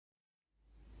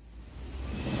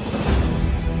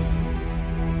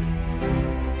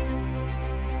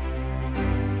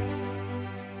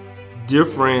Dear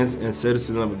friends and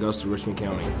citizens of Augusta, Richmond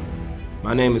County,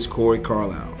 my name is Corey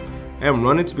Carlisle. I am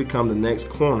running to become the next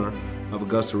coroner of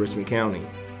Augusta, Richmond County.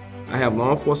 I have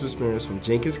law enforcement experience from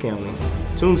Jenkins County,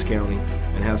 Toombs County,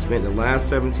 and have spent the last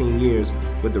 17 years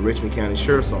with the Richmond County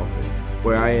Sheriff's Office,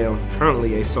 where I am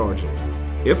currently a sergeant.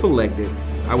 If elected,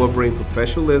 I will bring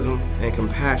professionalism and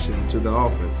compassion to the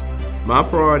office. My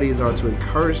priorities are to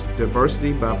encourage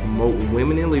diversity by promoting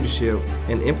women in leadership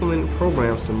and implementing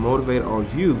programs to motivate our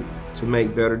youth to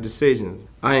make better decisions.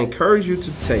 I encourage you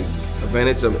to take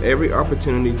advantage of every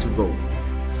opportunity to vote,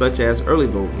 such as early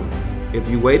voting. If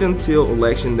you wait until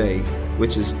Election Day,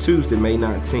 which is Tuesday, May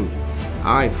 19th,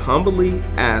 I humbly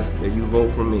ask that you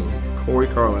vote for me, Corey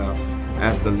Carlisle,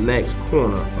 as the next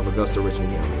coroner of Augusta,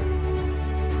 Richmond County.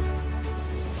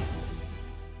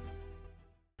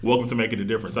 Welcome to Making a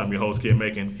Difference. I'm your host, Kid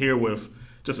Macon, here with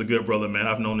just a good brother, man.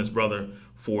 I've known this brother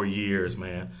for years,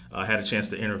 man. I had a chance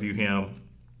to interview him,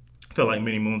 felt like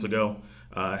many moons ago,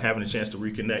 having a chance to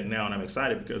reconnect now, and I'm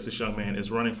excited because this young man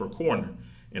is running for coroner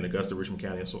in Augusta, Richmond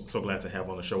County. I'm so glad to have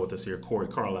on the show with us here, Corey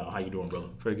Carlisle. How you doing, brother?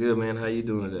 Pretty good, man. How you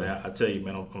doing today? Man, I tell you,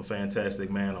 man, I'm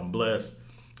fantastic, man. I'm blessed.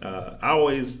 I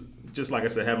always, just like I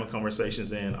said, having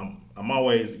conversations, and I'm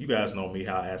always, you guys know me,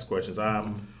 how I ask questions.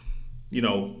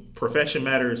 Profession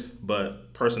matters,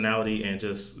 but personality and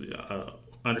just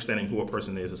understanding who a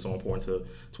person is so important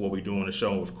to what we do on the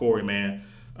show. And with Corey, man,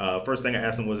 first thing I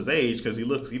asked him was his age, because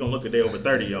he don't look a day over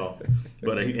 30, y'all.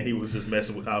 But he was just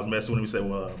messing with. I was messing with him. He said,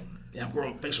 "Well, yeah, I'm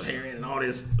growing facial hair in and all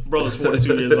this." Brother's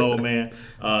 42 years old, man.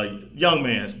 Young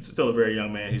man, still a very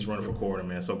young man. He's running for coroner,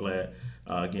 man. So glad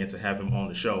again to have him on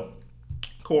the show.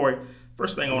 Corey,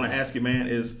 first thing I want to ask you, man,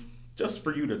 is just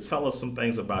for you to tell us some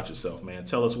things about yourself, man.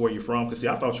 Tell us where you're from. Because, see,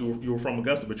 I thought you were from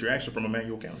Augusta, but you're actually from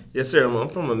Emmanuel County. Yes, sir. I'm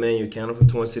from Emmanuel County, from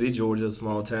Twin City, Georgia, a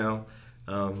small town.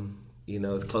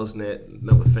 It's close-knit,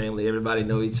 know with family. Everybody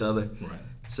know each other. Right.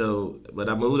 So, but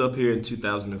I moved up here in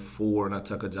 2004, and I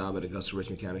took a job at Augusta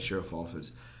Richmond County Sheriff's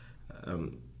Office.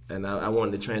 And I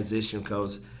wanted to transition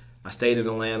because I stayed in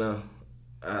Atlanta.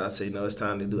 I said, it's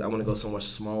time to do. I want to go somewhere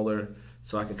smaller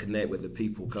so I can connect with the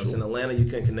people. Because in Atlanta, you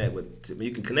can connect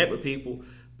with people,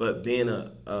 but being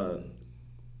a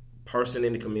person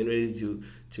in the community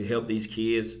to help these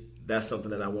kids, that's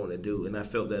something that I want to do. And I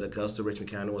felt that Augusta Richmond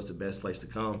County was the best place to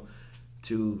come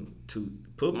to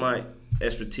put my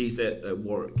expertise at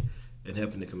work and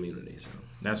helping the community. So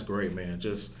that's great, man.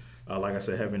 Just like I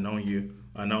said, having known you,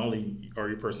 not only are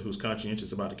you a person who's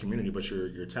conscientious about the community, but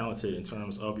you're talented in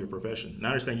terms of your profession. Now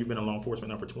I understand you've been in law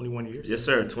enforcement now for 21 years. Yes,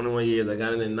 sir. 21 years. I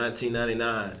got it in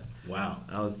 1999. Wow.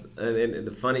 And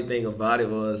the funny thing about it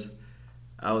was,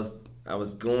 I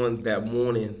was going that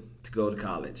morning to go to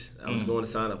college. I was going to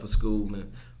sign up for school,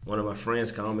 and one of my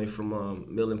friends called me from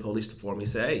Midland Police Department.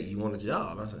 He said, "Hey, you want a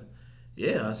job?" I said,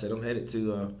 "Yeah." I said, "I'm headed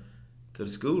to the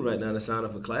school right now to sign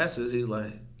up for classes." He's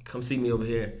like, "Come see me over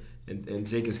here in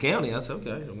Jenkins County." I said,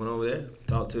 "Okay." I went over there,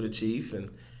 talked to the chief, and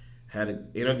had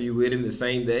an interview with him the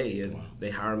same day. And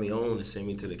they hired me on and sent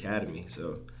me to the academy.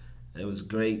 So it was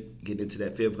great getting into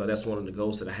that field, because that's one of the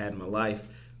goals that I had in my life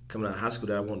coming out of high school,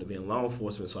 that I wanted to be in law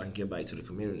enforcement so I can give back to the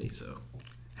community. So,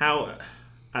 how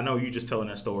I know you just telling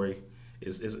that story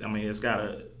is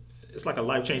it's like a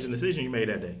life-changing decision you made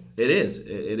that day. It is.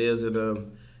 It is.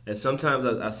 And sometimes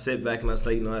I sit back and I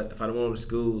say, if I'd have went to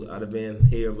school, I'd have been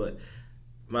here. But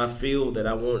my field that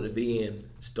I wanted to be in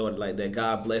started like that.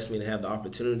 God blessed me to have the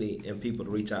opportunity and people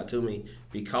to reach out to me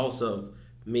because of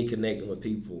me connecting with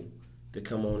people to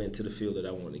come on into the field that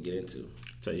I wanted to get into.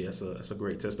 I tell you, that's a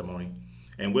great testimony.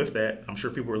 And with that, I'm sure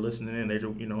people are listening in. They're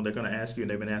going to ask you, and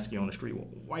they've been asking you on the street,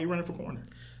 why are you running for coroner?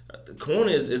 The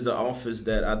coroner is the office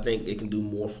that I think it can do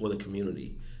more for the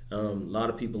community. A lot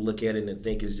of people look at it and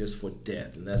think it's just for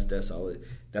death, and that's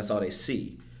all they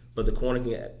see. But the coroner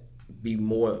can be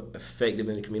more effective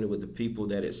in the community with the people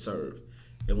that it serves.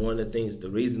 And one of the things, the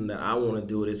reason that I want to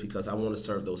do it is because I want to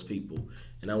serve those people,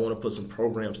 and I want to put some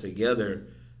programs together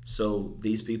so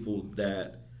these people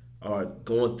that are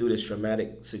going through this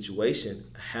traumatic situation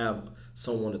have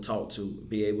someone to talk to,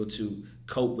 be able to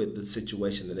cope with the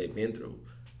situation that they've been through.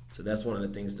 So that's one of the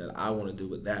things that I want to do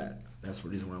with that. That's the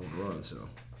reason why I want to run. So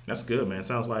that's good, man.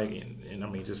 Sounds like, and I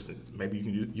mean, just maybe you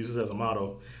can use this as a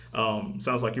motto.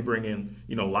 Sounds like you're bringing,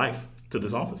 life to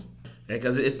this office. Yeah,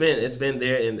 because it's been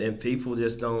there, and people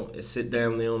just don't sit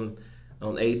down there on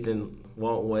 8th and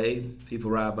walk away.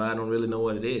 People ride by and don't really know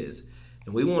what it is.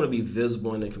 And we want to be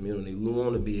visible in the community.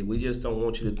 We just don't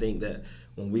want you to think that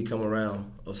when we come around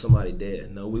or somebody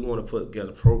dead. No, we want to put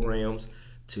together programs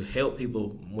to help people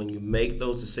when you make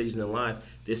those decisions in life.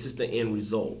 This is the end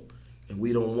result. And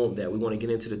we don't want that. We want to get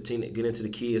into the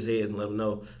kids' head and let them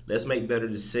know, let's make better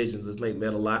decisions. Let's make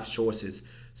better life choices.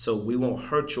 So we won't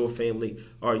hurt your family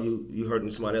or you hurting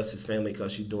somebody else's family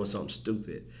because you're doing something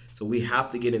stupid. So we have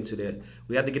to get into that.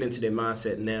 We have to get into their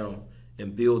mindset now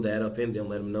and build that up in them.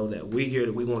 Let them know that we're here,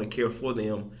 that we want to care for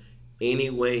them any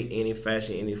way, any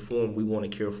fashion, any form. We want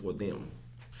to care for them.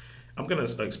 I'm going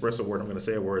to express a word. I'm going to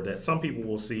say a word that some people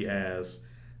will see as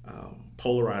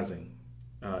polarizing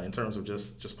in terms of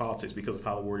just politics because of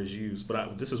how the word is used.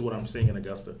 But this is what I'm seeing in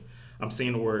Augusta. I'm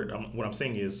seeing the word. What I'm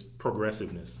seeing is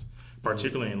progressiveness,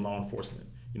 particularly in law enforcement.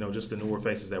 Just the newer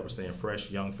faces that we're seeing,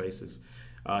 fresh, young faces.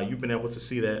 You've been able to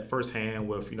see that firsthand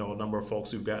with, a number of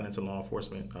folks who've gotten into law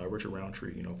enforcement. Richard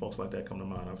Roundtree, folks like that come to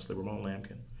mind. Obviously, Ramon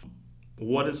Lampkin.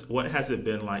 What has it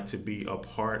been like to be a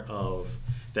part of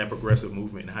that progressive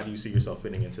movement, and how do you see yourself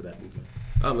fitting into that movement?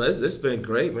 It's been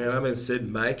great, man. I've been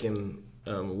sitting back, and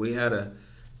we had a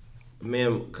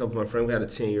couple of my friends, we had a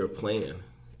 10-year plan,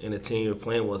 and the 10-year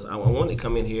plan was I wanted to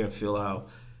come in here and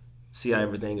see how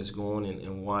everything is going,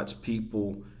 and watch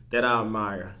people that I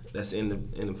admire that's in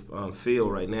the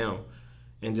field right now,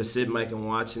 and just sitting back and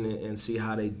watching it and see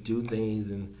how they do things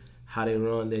and how they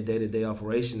run their day-to-day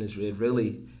operation. It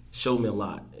really showed me a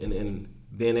lot, and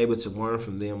being able to learn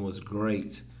from them was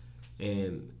great.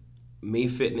 And me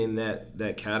fitting in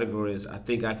that category is, I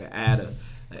think I could add an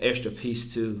extra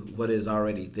piece to what is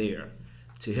already there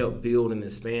to help build and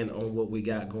expand on what we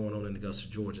got going on in Augusta,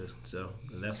 Georgia. So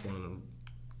and that's one of the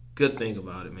good thing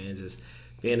about it, man, just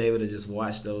being able to just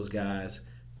watch those guys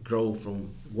grow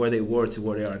from where they were to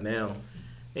where they are now.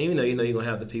 And you're going to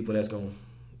have the people that's going to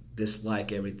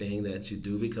dislike everything that you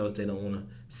do because they don't want to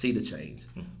see the change.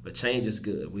 But change is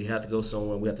good. We have to go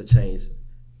somewhere. We have to change.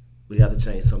 We have to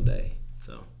change someday.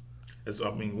 So,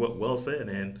 what well said,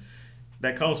 and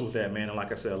that comes with that, man. And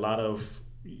like I said, a lot of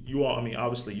you all.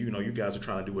 Obviously, you guys are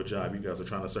trying to do a job. You guys are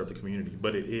trying to serve the community,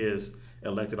 but it is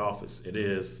elected office. It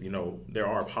is, there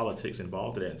are politics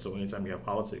involved in that. And so anytime you have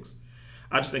politics,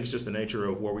 I just think it's just the nature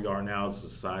of where we are now as a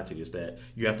society is that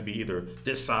you have to be either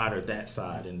this side or that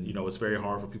side. And, it's very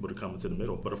hard for people to come into the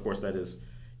middle. But of course, that is,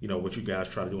 what you guys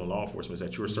try to do in law enforcement is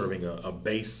that you're serving a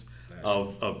base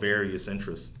of various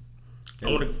interests.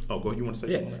 Go ahead. You want to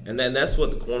say something? And then that's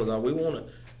what the corners are.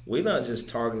 We're not just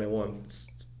targeting one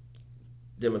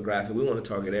demographic. We want to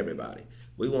target everybody.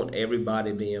 We want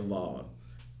everybody to be involved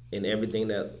in everything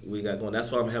that we got going.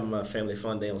 That's why I'm having my family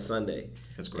fun day on Sunday.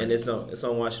 That's great. And it's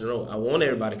on Washington Road. I want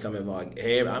everybody to come involved.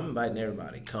 I'm inviting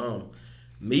everybody. Come,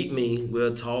 meet me.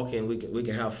 We'll talk and we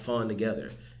can have fun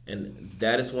together. And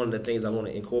that is one of the things I want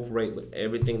to incorporate with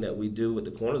everything that we do with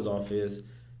the Coroner's Office,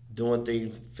 doing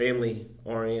things family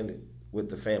oriented with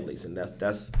the families. And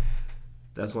that's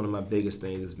one of my biggest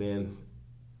things has been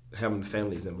having the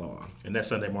families involved. And that's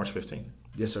Sunday, March 15th.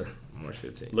 Yes, sir. March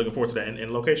 15th. Looking forward to that.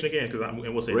 And location again,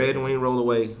 and we'll say Red Wing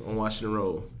Rollaway on Washington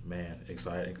Road. Man,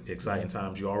 exciting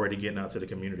times. You're already getting out to the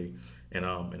community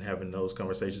and having those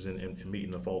conversations and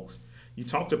meeting the folks. You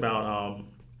talked about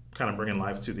kind of bringing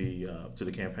life to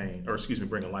the campaign, or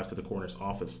bringing life to the coroner's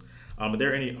office. Are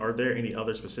there any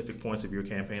other specific points of your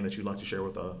campaign that you'd like to share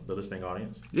with the listening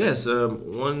audience? Yes,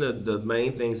 one of the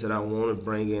main things that I want to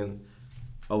bring in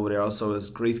over there also is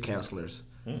grief counselors.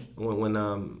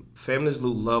 When families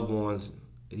lose loved ones,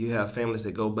 you have families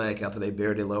that go back after they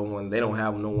bury their loved one. They don't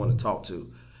have no one to talk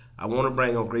to. I want to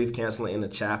bring on grief counseling and a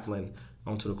chaplain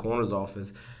onto the coroner's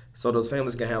office so those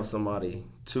families can have somebody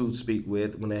to speak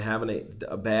with when they're having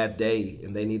a bad day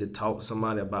and they need to talk to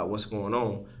somebody about what's going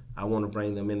on. I want to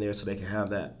bring them in there so they can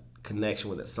have that connection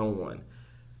with someone.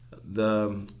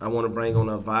 I want to bring on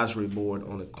an advisory board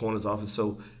on the coroner's office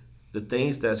so the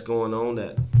things that's going on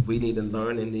that we need to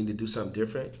learn and need to do something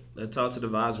different, let's talk to the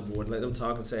advisory board. Let them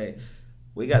talk and say,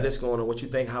 we got this going on. What you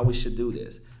think, how we should do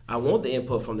this? I want the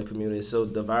input from the community. So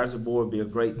the advisory board would be a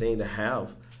great thing to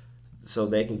have so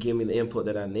they can give me the input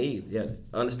that I need. Yeah,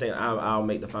 understand I'll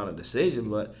make the final decision,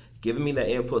 but giving me that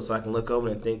input so I can look over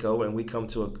and think over and we come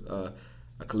to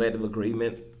a collective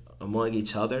agreement among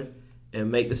each other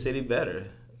and make the city better.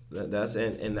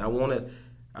 And I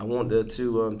want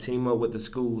to team up with the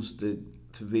schools to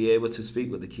be able to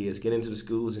speak with the kids, get into the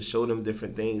schools and show them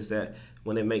different things that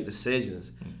when they make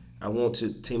decisions. I want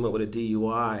to team up with a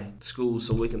DUI school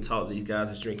so we can talk to these guys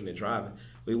that's drinking and driving.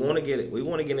 We want to get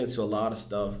into a lot of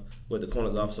stuff with the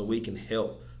coroner's office so we can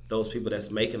help those people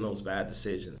that's making those bad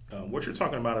decisions. What you're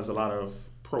talking about is a lot of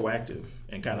proactive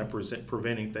and kind of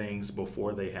preventing things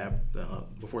before they happen.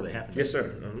 Yes,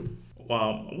 sir.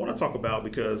 I want to talk about,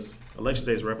 because Election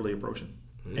Day is rapidly approaching,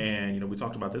 and we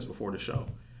talked about this before the show,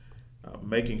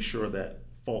 making sure that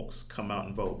folks come out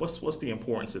and vote. What's the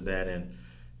importance of that, and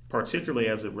particularly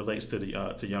as it relates to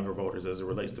the to younger voters, as it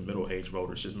relates to middle-aged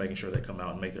voters, just making sure they come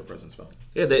out and make their presence felt.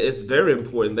 Yeah, it's very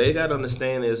important. They got to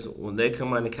understand is when they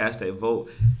come out and cast their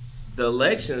vote, the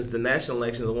elections, the national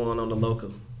elections are going on the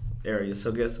local area.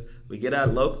 So guess we get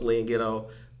out locally and get our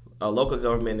local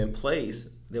government in place,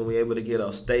 then we're able to get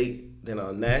our state, then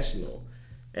our national.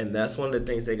 And that's one of the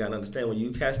things they got to understand. When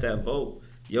you cast that vote,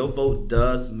 your vote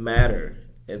does matter.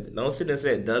 And don't sit there and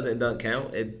say it doesn't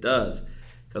count. It does.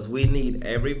 Because we need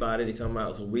everybody to come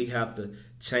out. So we have to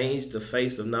change the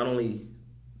face of not only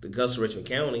the Augusta-Richmond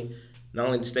County, not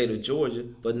only the state of Georgia,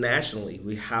 but nationally.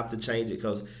 We have to change it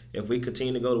because if we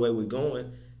continue to go the way we're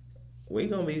going, we're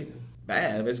going to be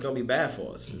bad. It's going to be bad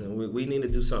for us. We need to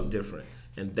do something different.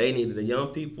 And they need, the young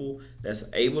people that's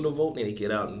able to vote, need to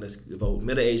get out and let's vote.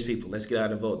 Middle-aged people, let's get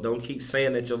out and vote. Don't keep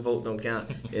saying that your vote don't count.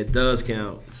 It does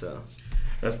count. So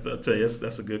that's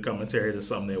a good commentary to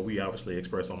something that we obviously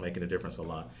express on Making a Difference a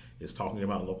lot, is talking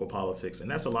about local politics. And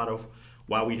that's a lot of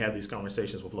why we have these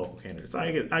conversations with local candidates.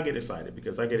 I get excited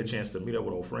because I get a chance to meet up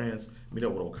with old friends, meet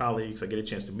up with old colleagues. I get a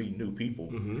chance to meet new people,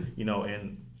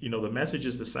 the message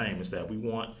is the same, is that we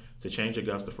want to change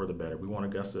Augusta for the better. We want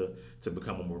Augusta to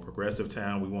become a more progressive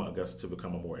town. We want Augusta to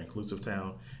become a more inclusive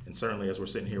town. And certainly, as we're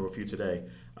sitting here with you today,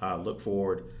 look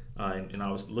forward and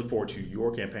I look forward to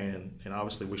your campaign, and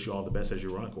obviously wish you all the best as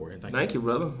you run, Corey. Thank you,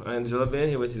 brother. I enjoyed being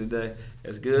here with you today.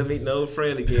 It's good meeting an old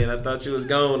friend again. I thought you was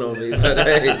gone on me, but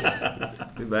hey,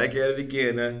 be back at it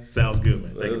again. Sounds good,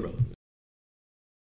 man. Thank you, brother.